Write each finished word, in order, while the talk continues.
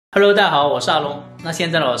Hello， 大家好，我是阿龙。那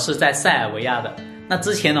现在呢，我是在塞尔维亚的。那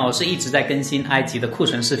之前呢，我是一直在更新埃及的库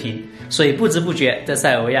存视频，所以不知不觉在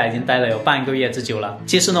塞尔维亚已经待了有半个月之久了。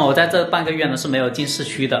其实呢，我在这半个月呢是没有进市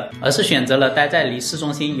区的，而是选择了待在离市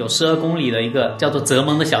中心有12公里的一个叫做泽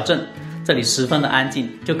蒙的小镇。这里十分的安静，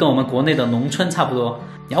就跟我们国内的农村差不多。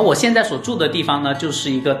然后我现在所住的地方呢，就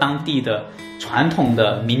是一个当地的传统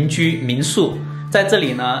的民居民宿，在这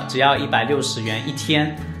里呢，只要160元一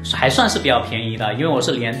天。还算是比较便宜的，因为我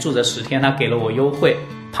是连住着10天，他给了我优惠。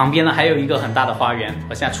旁边呢还有一个很大的花园，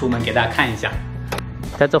我现在出门给大家看一下。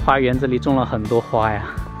在这花园这里种了很多花呀，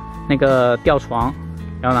那个吊床，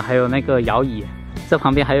然后呢还有那个摇椅，这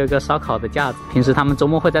旁边还有一个烧烤的架子，平时他们周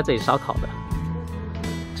末会在这里烧烤的。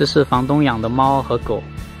这是房东养的猫和狗，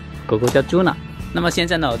狗狗叫 Juna。那么现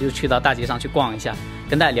在呢，我就去到大街上去逛一下，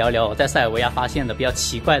跟大家聊聊我在塞尔维亚发现的比较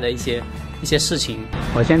奇怪的一些事情。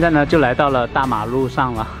我现在呢就来到了大马路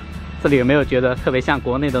上了，这里有没有觉得特别像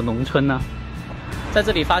国内的农村呢？在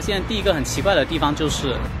这里发现第一个很奇怪的地方就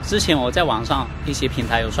是，之前我在网上一些平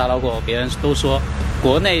台有刷到过，别人都说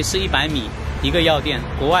国内是100米一个药店，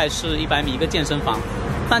国外是100米一个健身房，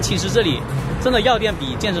但其实这里真的药店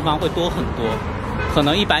比健身房会多很多，可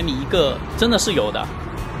能100米一个真的是有的。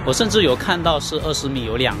我甚至有看到是20米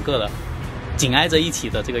有2个的，紧挨着一起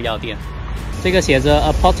的这个药店。这个写着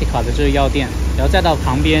Apotica 的这个药店，然后再到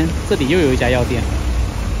旁边这里又有一家药店，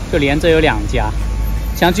就连着有2家，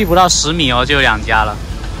相距不到10米哦就有2家了。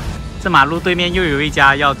这马路对面又有一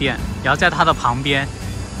家药店，然后在它的旁边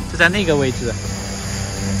就在那个位置，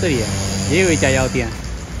这里也有一家药店。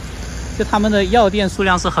就他们的药店数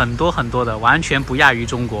量是很多很多的，完全不亚于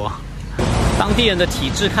中国。当地人的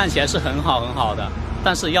体质看起来是很好的，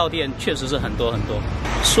但是药店确实是很多很多。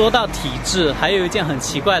说到体质，还有一件很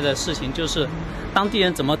奇怪的事情，就是当地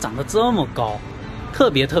人怎么长得这么高，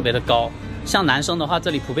特别的高。像男生的话，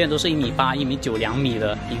这里普遍都是1.8米、1.9米、2米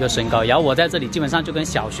的一个身高，然后我在这里基本上就跟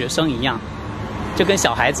小学生一样，就跟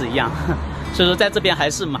小孩子一样，所以说在这边还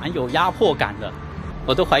是蛮有压迫感的。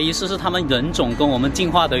我都怀疑是他们人种跟我们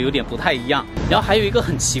进化的有点不太一样。然后还有一个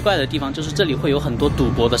很奇怪的地方，就是这里会有很多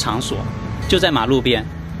赌博的场所，就在马路边，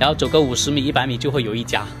然后走个50米、100米就会有一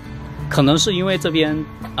家。可能是因为这边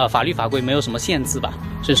法律法规没有什么限制吧，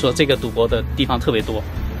所以说这个赌博的地方特别多。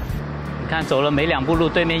你看走了没2步路，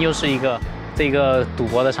对面又是一个这个赌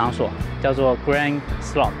博的场所，叫做 Grand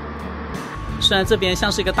Slot。虽然这边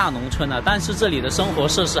像是一个大农村但是这里的生活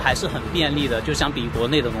设施还是很便利的，就相比国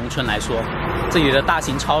内的农村来说，这里的大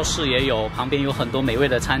型超市也有，旁边有很多美味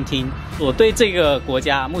的餐厅。我对这个国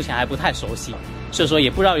家目前还不太熟悉，所以说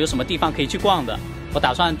也不知道有什么地方可以去逛的。我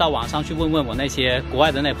打算到网上去问问我那些国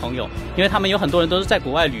外的那朋友，因为他们有很多人都是在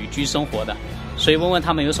国外旅居生活的，所以问问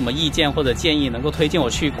他们有什么意见或者建议，能够推荐我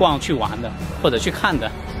去逛去玩的，或者去看的。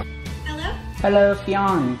Hello,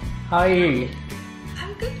 Fionn. How are you?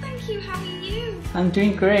 I'm good, thank you. How are you? I'm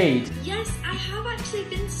doing great. Yes, I have actually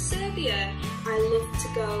been to Serbia. I love to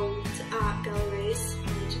go to art galleries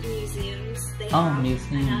and museums. They have,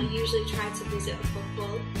 museum. And I usually try to visit a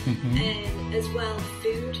couple. And as well,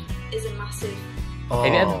 food is a massive. Have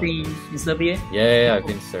you ever been in Serbia? Yeah, I've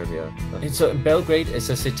been to Serbia. And so Belgrade is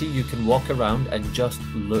a city you can walk around and just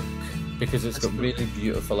look, because it's got really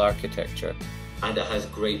beautiful architecture. And it has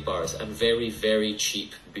great bars and very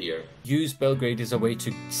cheap beer. Use Belgrade as a way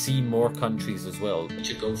to see more countries as well.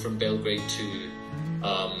 To go from Belgrade to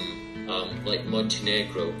like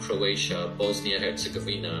Montenegro, Croatia,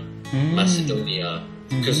 Bosnia-Herzegovina, Macedonia,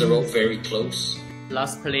 because they're all very close.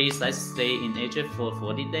 Last place I stayed in Egypt for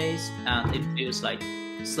 40 days, and it feels like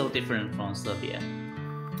so different from Serbia.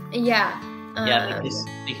 Yeah.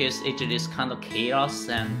 Because Egypt is kind of chaos,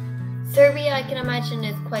 and Serbia, I can imagine,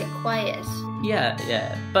 is quite quiet. Yeah.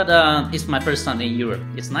 But it's my first time in Europe.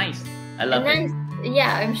 It's nice. I love it.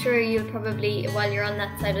 Yeah, I'm sure you'll probably, while you're on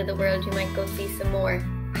that side of the world, you might go see some more.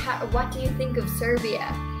 What do you think of Serbia?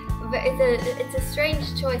 It's a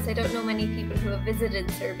strange choice. I don't know many people who have visited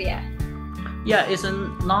Serbia. Yeah, it's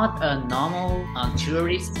not a normal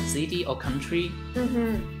tourist city or country.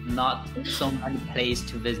 Not so many places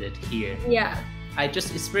to visit here. Yeah. I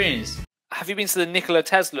just experienced. Have you been to the Nikola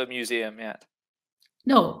Tesla Museum yet?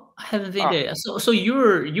 No, I haven't been there. So you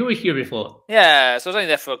were here before? Yeah, so I was only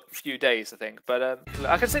there for a few days, I think. But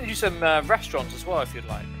I can send you some restaurants as well if you'd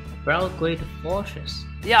like. Belgrade Fortress.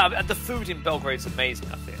 Yeah, the food in Belgrade's amazing,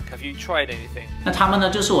 I think. Have you tried anything? 那他们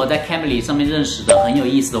呢，就是我在 Cambly 上面认识的很有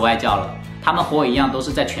意思的外教了。他们和我一样，都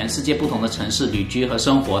是在全世界不同的城市旅居和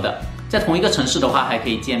生活的。在同一个城市的话，还可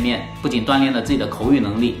以见面，不仅锻炼了自己的口语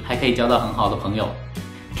能力，还可以交到很好的朋友。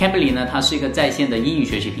Cambly 呢，它是一个在线的英语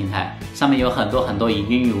学习平台，上面有很多以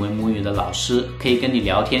英语为母语的老师，可以跟你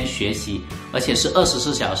聊天学习，而且是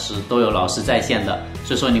24小时都有老师在线的，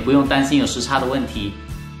所以说你不用担心有时差的问题，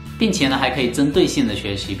并且呢还可以针对性的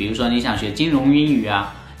学习，比如说你想学金融英语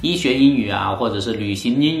啊、医学英语啊，或者是旅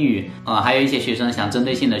行英语还有一些学生想针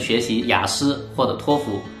对性的学习雅思或者托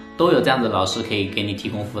福，都有这样的老师可以给你提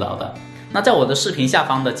供辅导的。那在我的视频下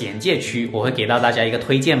方的简介区，我会给到大家一个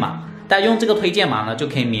推荐码，大家用这个推荐码呢，就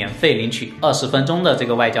可以免费领取20分钟的这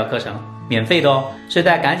个外教课程，免费的哦。所以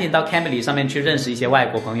大家赶紧到 Cambly 上面去认识一些外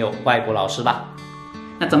国朋友、外国老师吧。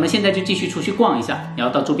那咱们现在就继续出去逛一下，然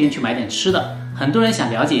后到周边去买点吃的。很多人想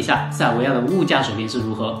了解一下塞尔维亚的物价水平是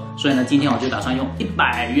如何，所以呢，今天我就打算用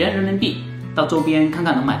100元人民币到周边看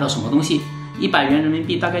看能买到什么东西。100元人民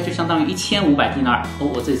币大概就相当于1500迪纳尔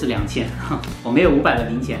哦，我这里是2000，我没有500的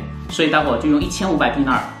零钱，所以待会儿就用1500迪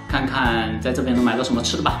纳尔看看在这边能买到什么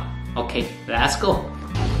吃的吧。OK，let's go。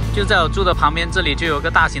就在我住的旁边，这里就有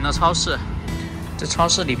个大型的超市。这超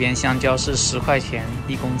市里边香蕉是10块钱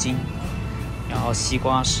1公斤，然后西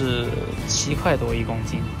瓜是7块多1公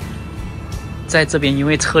斤。在这边因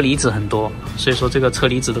为车厘子很多，所以说这个车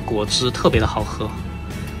厘子的果汁特别的好喝，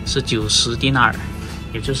是90迪纳尔，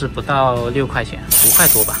也就是不到6块钱，5块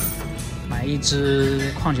多吧。买一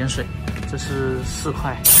支矿泉水，这是4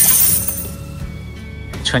块。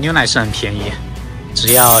纯牛奶是很便宜，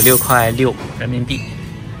只要6块6人民币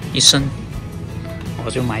1升，我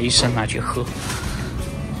就买1升拿去喝。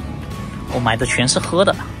我买的全是喝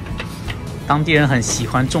的。当地人很喜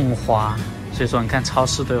欢种花，所以说你看超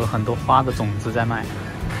市都有很多花的种子在卖。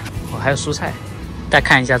还有蔬菜，再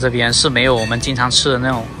看一下这边是没有我们经常吃的那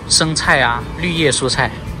种生菜啊、绿叶蔬菜，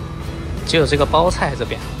只有这个包菜这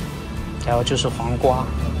边，然后就是黄瓜，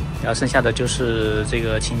然后剩下的就是这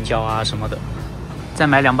个青椒啊什么的。再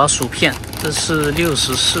买2包薯片，这是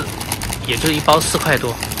64，也就1包4块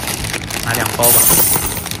多，买2包吧。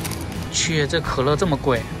去，这可乐这么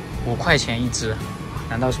贵，5块钱1支，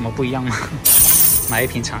难道什么不一样吗？买一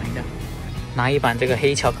瓶尝一下。拿一板这个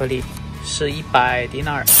黑巧克力是100迪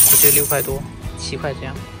纳尔，这就6块多7块这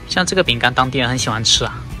样。像这个饼干当地人很喜欢吃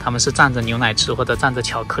啊，他们是蘸着牛奶吃或者蘸着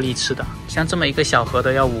巧克力吃的。像这么一个小盒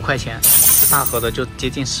的要5块钱，这大盒的就接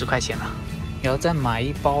近10块钱了。然后再买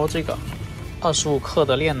一包这个25克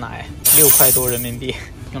的炼奶，6块多人民币，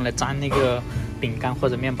用来沾那个饼干或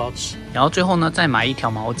者面包吃。然后最后呢再买一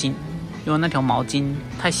条毛巾，因为那条毛巾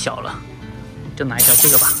太小了，就拿一条这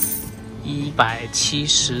个吧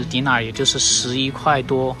，170迪纳尔，也就是11块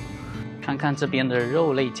多。看看这边的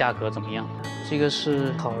肉类价格怎么样。这个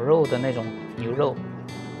是烤肉的那种牛肉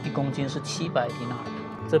，1公斤是700迪纳尔。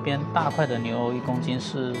这边大块的牛肉1公斤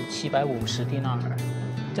是750迪纳尔，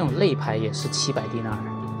这种肋排也是700迪纳尔。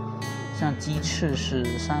像鸡翅是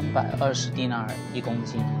320迪纳尔1公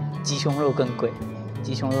斤，鸡胸肉更贵，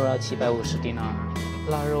鸡胸肉要750迪纳尔。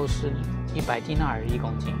腊肉是100迪纳尔1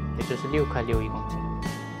公斤，也就是6块61公斤。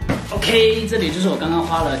OK， 这里就是我刚刚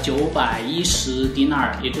花了910迪纳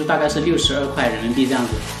尔，也就大概是62块人民币这样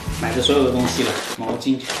子买的所有的东西了。毛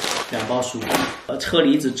巾，2包薯片，车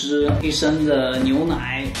厘子汁，1升的牛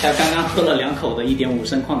奶，还有刚刚喝了2口的1.5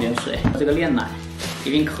升矿泉水，这个炼奶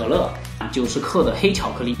，1瓶可乐，90克的黑巧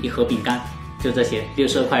克力，1盒饼干，就这些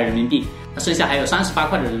，62块人民币。那剩下还有38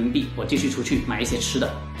块的人民币，我继续出去买一些吃的。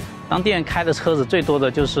当地人开的车子最多的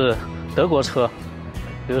就是德国车，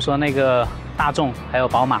比如说那个大众，还有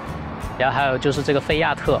宝马，然后还有就是这个菲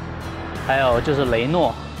亚特，还有就是雷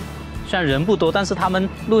诺。虽然人不多，但是他们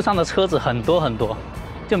路上的车子很多很多，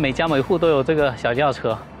就每家每户都有这个小轿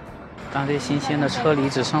车。当地新鲜的车厘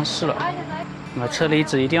子上市了，那么车厘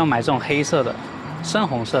子一定要买这种黑色的，深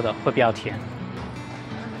红色的会比较甜。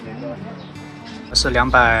是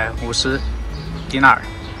250迪纳尔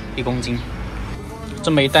1公斤，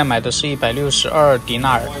这么一袋买的是162迪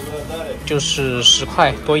纳尔，就是10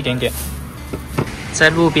块多一点点。在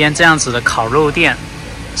路边这样子的烤肉店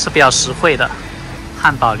是比较实惠的，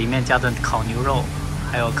汉堡里面加的烤牛肉，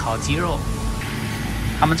还有烤鸡肉，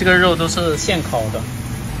他们这个肉都是现烤的，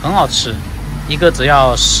很好吃，一个只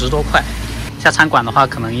要10多块。下餐馆的话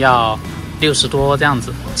可能要60多这样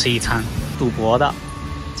子吃一餐。赌博的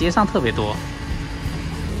街上特别多。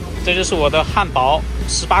这就是我的汉堡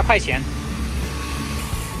，18块钱。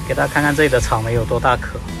给大家看看这里的草莓有多大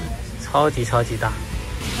颗，超级大。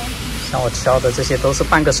像我挑的这些都是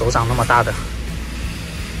半个手掌那么大的。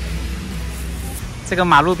这个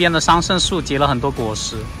马路边的桑葚树结了很多果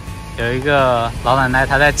实，有一个老奶奶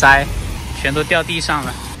她在摘，全都掉地上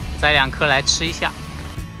了，摘2颗来吃一下。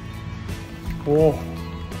哇，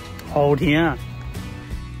好甜啊！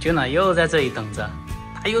就呢又在这里等着，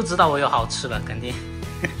他又知道我有好吃了，肯定。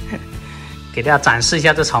给大家展示一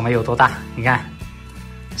下这草莓有多大，你看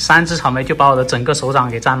3只草莓就把我的整个手掌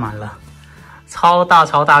给占满了，超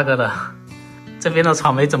大个的。这边的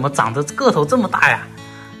草莓怎么长得个头这么大呀？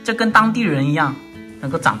这跟当地人一样，能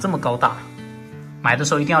够长这么高大。买的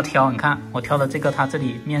时候一定要挑，你看我挑的这个，它这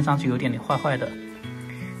里面上去有点坏坏的，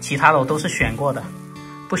其他的我都是选过的，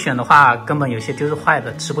不选的话根本有些就是坏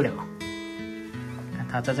的，吃不了。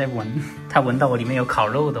看它在闻，它闻到我里面有烤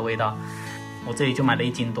肉的味道。我这里就买了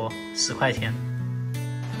1斤多，10块钱。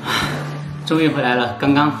终于回来了，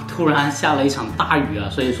刚刚突然下了一场大雨啊，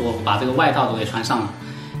所以说我把这个外套都给穿上了。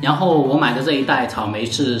然后我买的这一袋草莓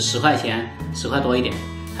是10块钱，10块多一点，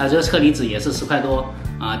还有这个车厘子也是10块多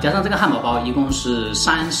加上这个汉堡包一共是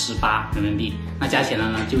38人民币，那加起来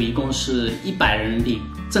呢就一共是100人民币，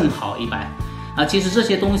正好100。其实这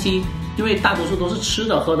些东西因为大多数都是吃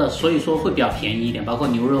的喝的，所以说会比较便宜一点，包括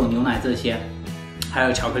牛肉、牛奶这些，还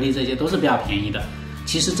有巧克力，这些都是比较便宜的。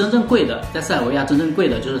其实真正贵的，在塞尔维亚真正贵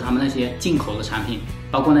的就是他们那些进口的产品，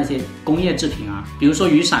包括那些工业制品啊，比如说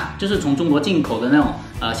雨伞，就是从中国进口的那种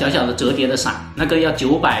小小的折叠的伞，那个要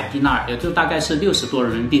900迪纳尔，也就大概是60多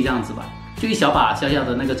人民币这样子吧，就一小把小小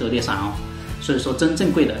的那个折叠伞哦。所以说真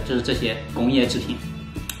正贵的就是这些工业制品。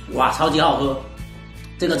哇，超级好喝！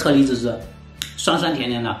这个车厘子是酸酸甜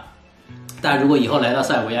甜的，大家如果以后来到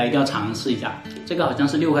塞尔维亚一定要尝试一下。这个好像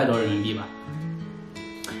是6块多人民币吧。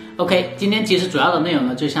OK， 今天其实主要的内容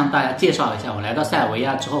呢，就向大家介绍一下我来到塞尔维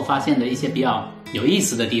亚之后发现的一些比较有意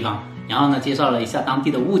思的地方，然后呢，介绍了一下当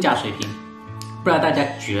地的物价水平。不知道大家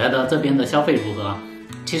觉得这边的消费如何？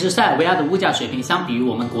其实塞尔维亚的物价水平相比于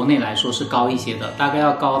我们国内来说是高一些的，大概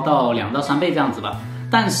要高到2到3倍这样子吧。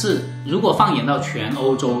但是如果放眼到全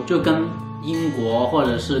欧洲，就跟英国或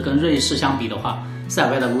者是跟瑞士相比的话，塞尔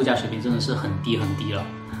维亚的物价水平真的是很低了。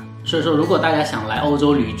所以说，如果大家想来欧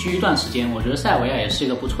洲旅居一段时间，我觉得塞尔维亚也是一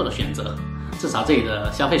个不错的选择，至少这里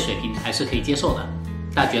的消费水平还是可以接受的。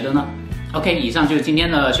大家觉得呢？ OK， 以上就是今天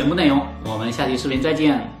的全部内容，我们下期视频再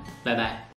见，拜拜。